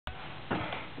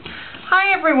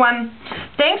Hi everyone.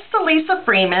 Thanks to Lisa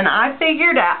Freeman, I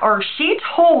figured out, or she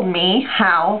told me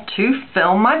how to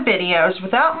film my videos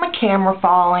without my camera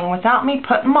falling, without me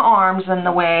putting my arms in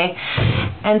the way.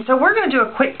 And so we're going to do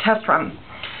a quick test run.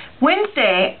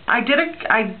 Wednesday, I did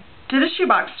a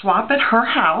shoebox swap at her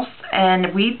house,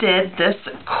 and we did this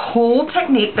cool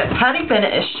technique that Patty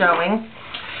Bennetts is showing.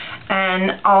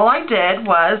 And all I did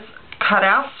was cut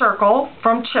out circle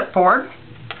from chipboard.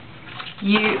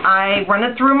 I run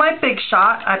it through my Big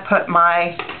Shot. I put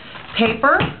my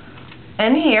paper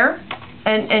in here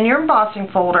and in your embossing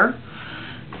folder,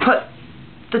 put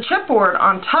the chipboard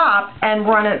on top and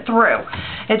run it through.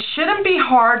 It shouldn't be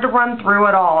hard to run through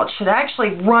at all. It should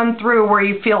actually run through where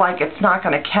you feel like it's not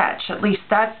going to catch. At least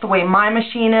that's the way my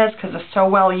machine is because it's so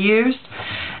well used.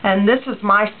 And this is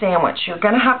my sandwich. You're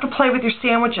going to have to play with your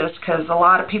sandwiches because a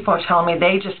lot of people are telling me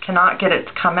they just cannot get it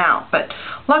to come out. But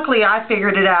luckily I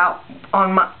figured it out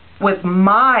with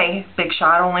my Big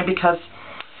Shot only because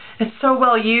it's so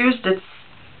well used. It's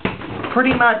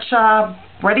pretty much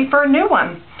ready for a new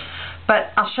one.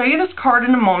 But I'll show you this card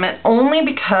in a moment only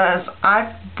because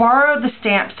I borrowed the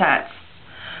stamp sets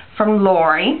from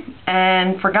Lori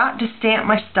and forgot to stamp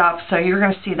my stuff, so you're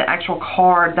going to see the actual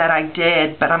card that I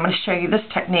did, but I'm going to show you this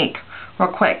technique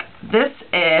real quick. This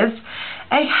is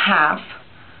a half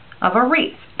of a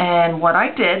wreath, and what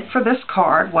I did for this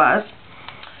card was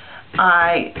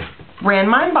I ran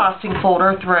my embossing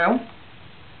folder through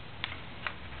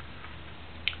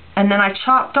and then I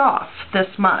chopped off this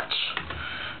much.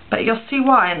 But you'll see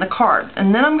why in the card.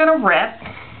 And then I'm going to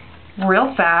rip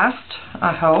real fast,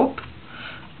 I hope.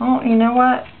 Well, you know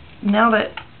what? Now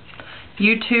that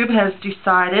YouTube has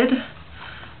decided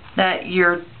that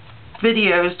your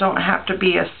videos don't have to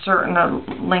be a certain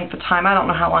length of time. I don't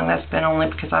know how long that's been, only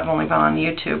because I've only been on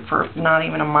YouTube for not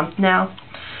even a month now.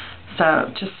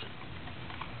 So just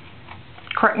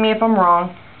correct me if I'm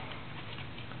wrong.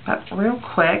 But real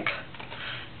quick,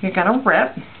 you're going to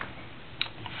rip.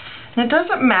 And it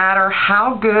doesn't matter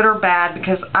how good or bad,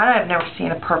 because I have never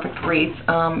seen a perfect wreath.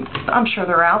 I'm sure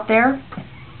they're out there,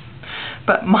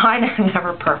 but mine are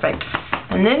never perfect.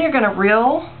 And then you're going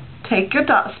to take your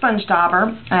sponge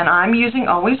dauber, and I'm using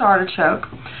Always Artichoke,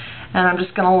 and I'm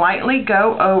just going to lightly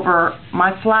go over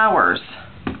my flowers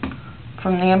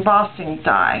from the embossing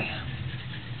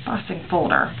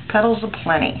folder. Petals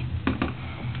aplenty.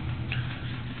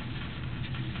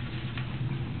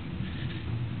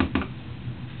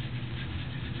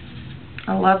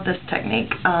 I love this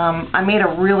technique. I made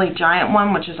a really giant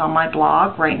one, which is on my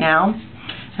blog right now,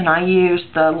 and I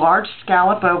used the large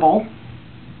scallop oval,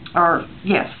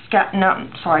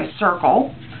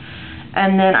 circle,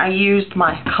 and then I used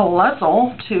my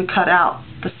colossal to cut out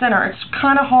the center. It's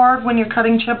kind of hard when you're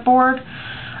cutting chipboard,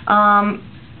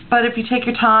 but if you take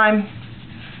your time,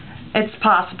 it's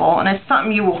possible, and it's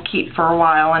something you will keep for a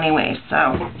while anyway. So,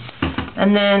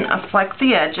 and then I fleck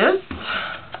the edges.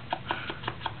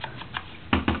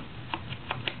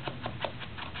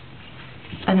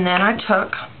 And then I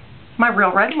took my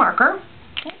Real Red marker,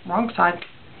 wrong side,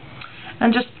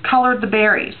 and just colored the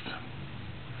berries.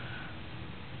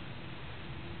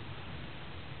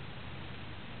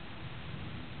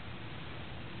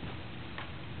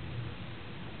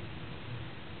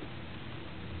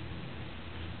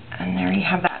 And there you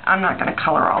have that. I'm not going to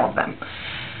color all of them.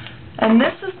 And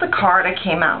this is the card I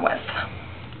came out with.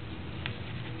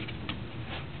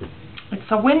 It's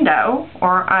a window,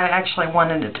 or I actually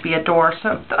wanted it to be a door, so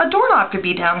a doorknob could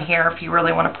be down here if you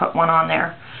really want to put one on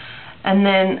there. And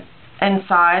then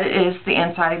inside is the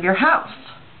inside of your house,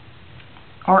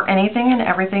 or anything and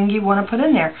everything you want to put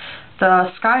in there.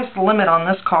 The sky's the limit on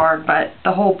this card, but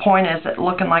the whole point is it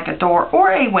looking like a door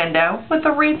or a window with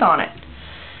a wreath on it.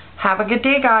 Have a good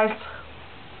day, guys.